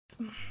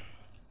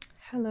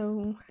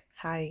Hello.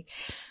 Hi.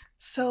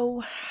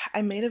 So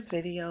I made a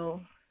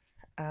video,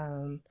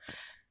 um,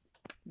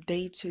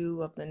 day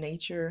two of the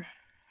nature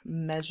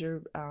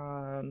measure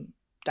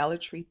Dollar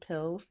Tree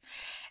pills,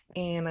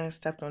 and I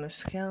stepped on a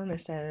scale and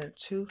it said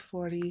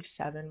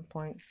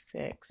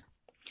 247.6.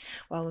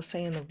 Well, I was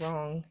saying the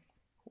wrong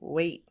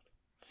weight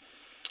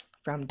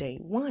from day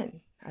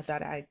one. I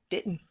thought I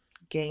didn't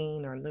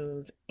gain or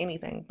lose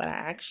anything, but I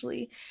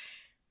actually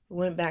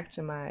went back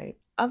to my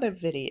other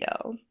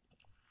video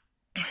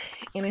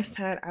and it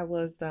said I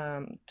was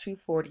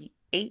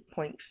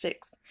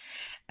 248.6,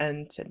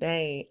 and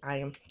today I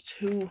am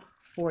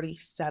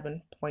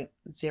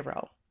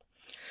 247.0.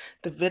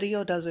 The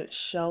video doesn't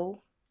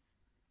show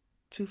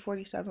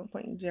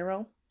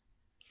 247.0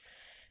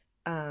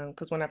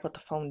 because when I put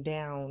the phone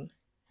down,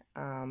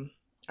 um,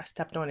 I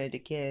stepped on it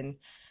again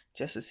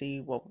just to see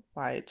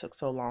why it took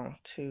so long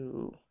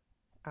to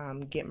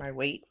get my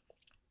weight.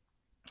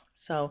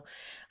 So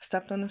I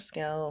stepped on the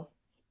scale,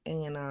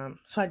 and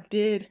so I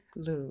did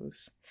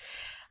lose.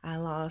 I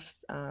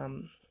lost a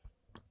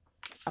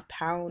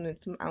pound and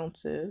some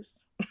ounces.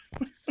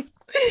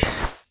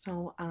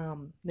 So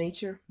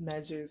nature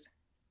measures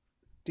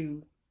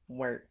do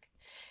work.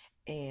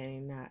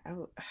 And I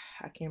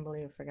can't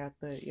believe I forgot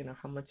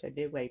how much I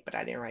did weigh, but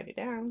I didn't write it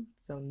down.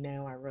 So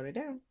now I wrote it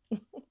down.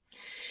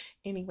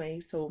 Anyway,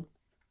 so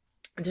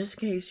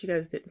just in case you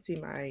guys didn't see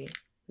my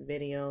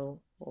video,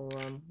 or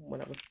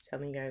when I was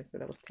telling you guys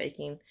that I was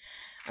taking,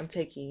 I'm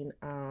taking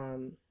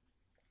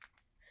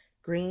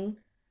green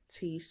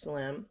tea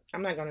slim.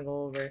 I'm not gonna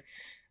go over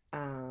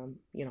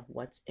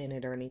what's in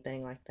it or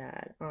anything like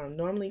that.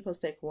 Normally you're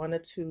supposed to take 1 or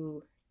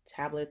 2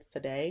 tablets a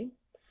day,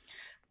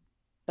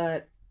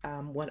 but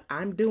what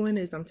I'm doing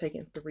is I'm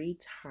taking 3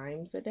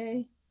 times a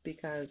day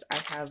because I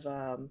have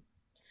a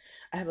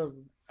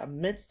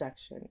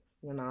midsection,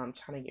 I'm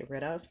trying to get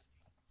rid of.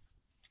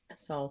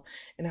 So,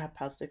 and I have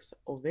polycystic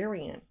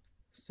ovarian.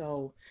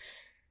 So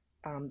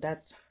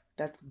that's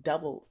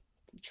double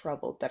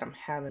trouble that I'm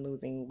having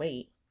losing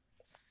weight.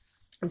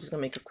 I'm just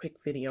gonna make a quick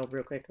video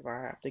real quick because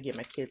I have to get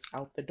my kids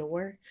out the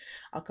door.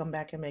 I'll come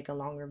back and make a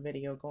longer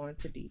video going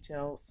into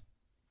details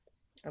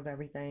of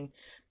everything,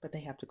 but they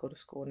have to go to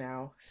school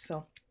now.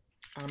 So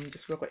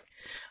just real quick,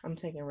 I'm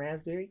taking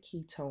raspberry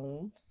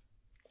ketones.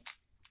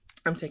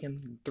 I'm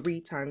taking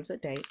 3 times a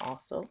day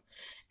also,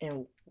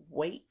 and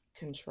weight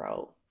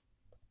control.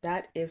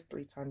 That is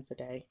 3 times a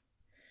day.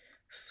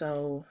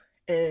 So,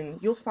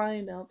 and you'll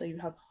find out that you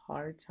have a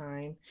hard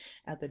time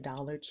at the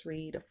Dollar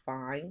Tree to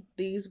find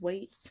these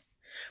weights,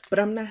 but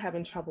I'm not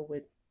having trouble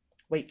with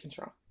weight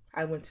control.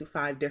 I went to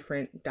 5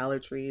 different Dollar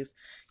Trees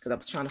because I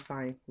was trying to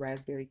find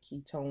raspberry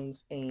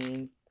ketones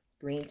and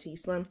green tea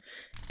slim,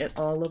 and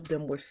all of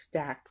them were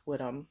stacked with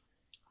them.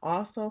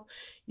 Also,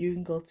 you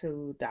can go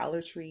to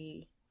Dollar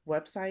Tree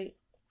website.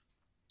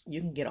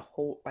 You can get a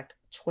whole like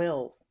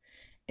 12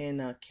 in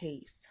a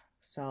case.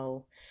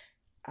 So,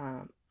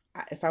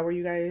 if I were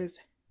you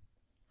guys,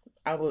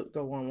 I would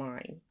go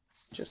online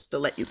just to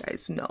let you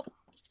guys know.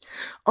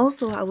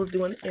 Also, I was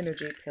doing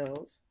energy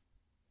pills.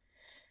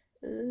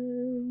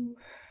 I'm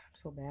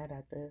so bad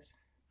at this.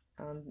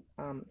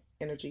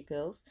 Energy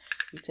pills.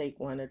 You take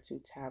 1 or 2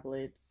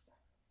 tablets.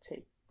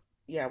 Take,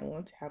 yeah,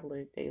 1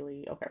 tablet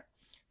daily. Okay,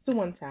 so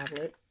 1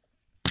 tablet,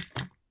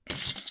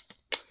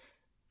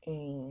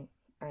 and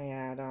I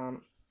add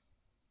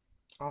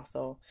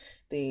also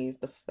the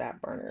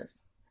fat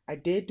burners. I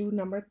did do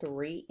number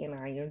 3 and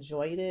I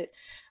enjoyed it.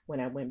 When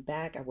I went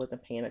back, I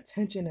wasn't paying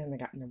attention and I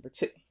got number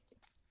 2.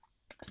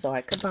 So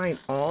I combined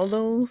all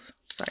those.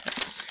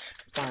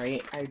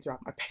 Sorry, I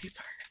dropped my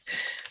paper.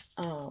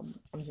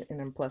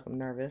 Plus I'm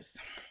nervous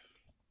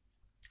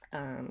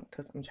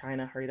because I'm trying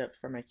to hurry up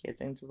for my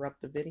kids and interrupt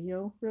the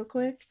video real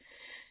quick.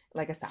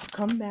 Like I said, I'll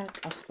come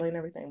back, I'll explain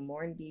everything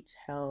more in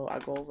detail,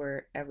 I'll go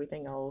over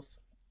everything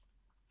else,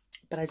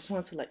 but I just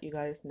want to let you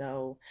guys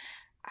know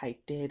I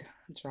did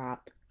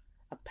drop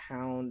a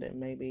pound and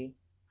maybe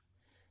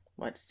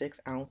 6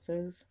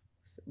 ounces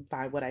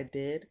by what I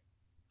did.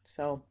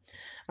 So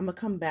I'm gonna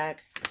come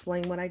back,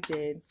 explain what I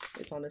did.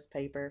 It's on this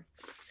paper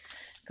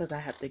because I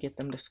have to get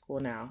them to school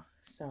now.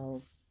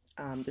 So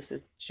this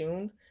is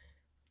June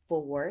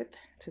 4th,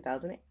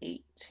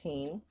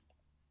 2018.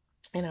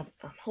 And I'm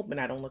hoping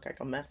I don't look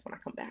like a mess when I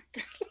come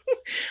back.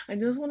 I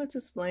just wanted to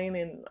explain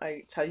and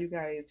tell you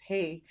guys,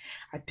 hey,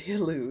 I did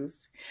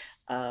lose.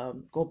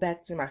 Go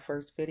back to my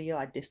first video.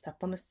 I did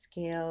step on the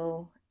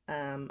scale.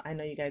 I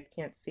know you guys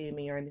can't see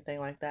me or anything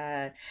like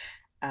that.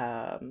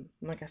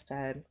 Like I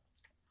said,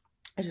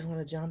 I just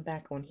want to jump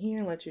back on here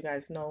and let you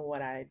guys know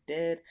what I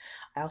did.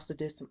 I also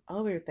did some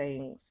other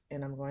things,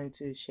 and I'm going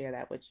to share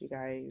that with you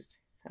guys.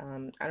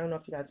 I don't know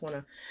if you guys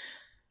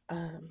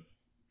um,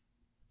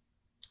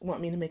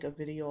 want me to make a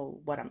video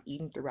what I'm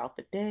eating throughout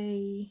the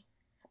day.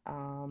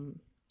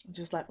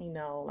 Just let me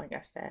know. Like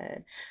I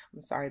said,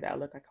 I'm sorry that I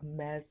look like a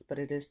mess, but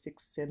it is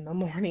 6 in the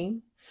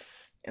morning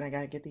and I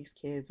gotta get these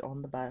kids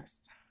on the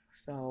bus.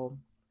 So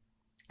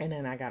and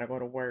then I gotta go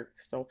to work.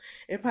 So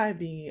it'll probably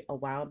be a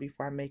while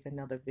before I make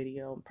another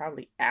video,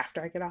 probably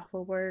after I get off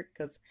of work,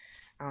 because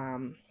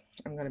I'm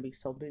gonna be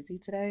so busy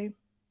today.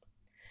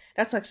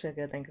 That's actually a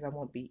good thing because I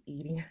won't be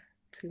eating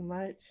too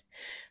much.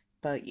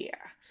 But yeah,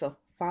 so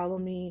follow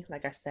me.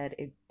 Like I said,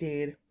 it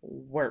did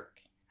work.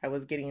 I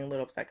was getting a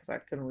little upset because I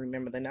couldn't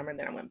remember the number.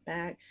 Then I went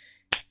back.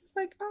 It's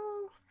like,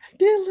 oh, I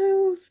did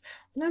lose.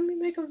 Let me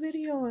make a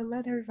video and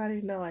let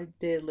everybody know I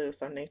did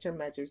lose. On Nature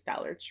Measures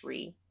Dollar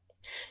Tree.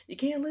 You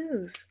can't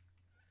lose.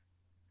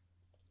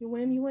 You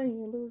win, you win.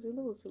 You lose, you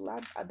lose.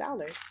 A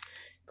dollar.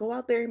 Go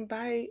out there and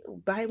buy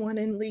one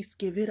and at least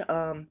give it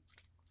 10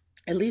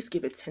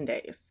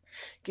 days.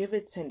 Give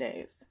it 10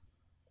 days,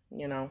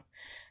 you know,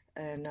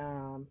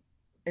 and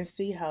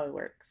see how it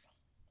works.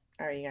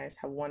 All right, you guys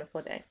have a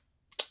wonderful day.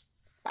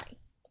 Bye.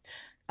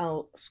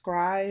 Oh,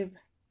 subscribe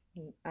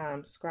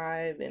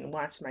and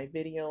watch my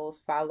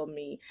videos. Follow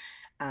me.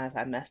 If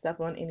I messed up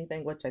on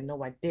anything, which I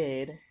know I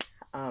did,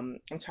 I'm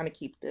trying to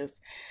keep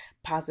this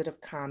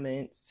positive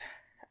comments.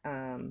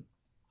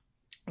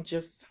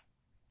 Just,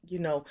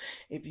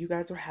 if you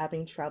guys are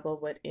having trouble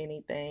with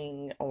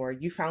anything or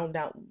you found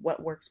out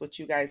what works with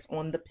you guys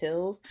on the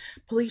pills,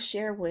 please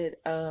share with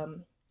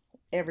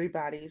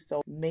everybody.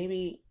 So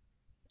maybe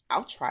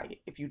I'll try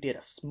it. If you did a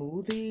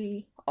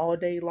smoothie all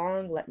day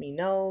long, let me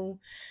know.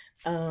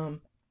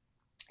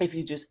 If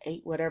you just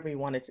ate whatever you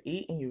wanted to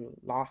eat and you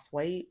lost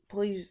weight,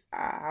 please,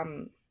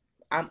 I'm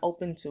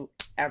open to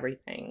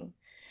everything.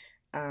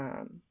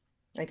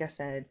 Like I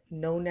said,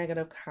 no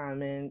negative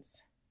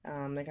comments.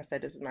 Like I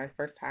said, this is my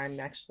first time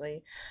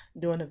actually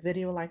doing a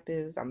video like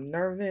this. I'm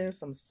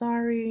nervous. I'm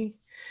sorry.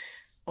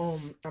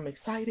 I'm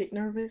excited,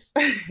 nervous.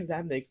 If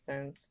that makes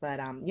sense. But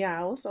yeah,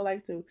 I also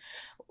like to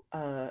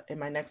in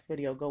my next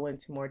video go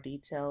into more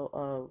detail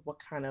of what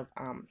kind of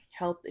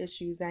health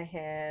issues I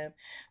have,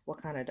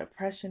 what kind of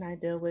depression I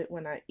deal with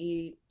when I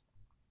eat.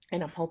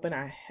 And I'm hoping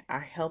I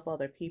help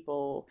other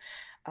people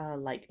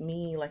like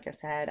me. Like I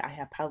said, I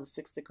have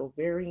polycystic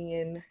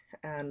ovarian,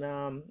 and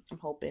I'm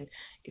hoping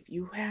if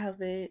you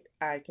have it,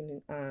 I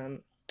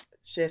can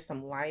shed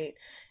some light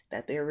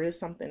that there is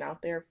something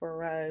out there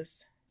for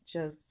us.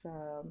 Just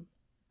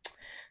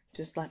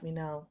let me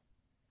know.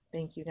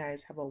 Thank you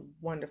guys. Have a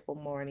wonderful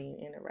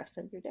morning and the rest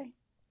of your day.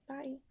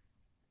 Bye.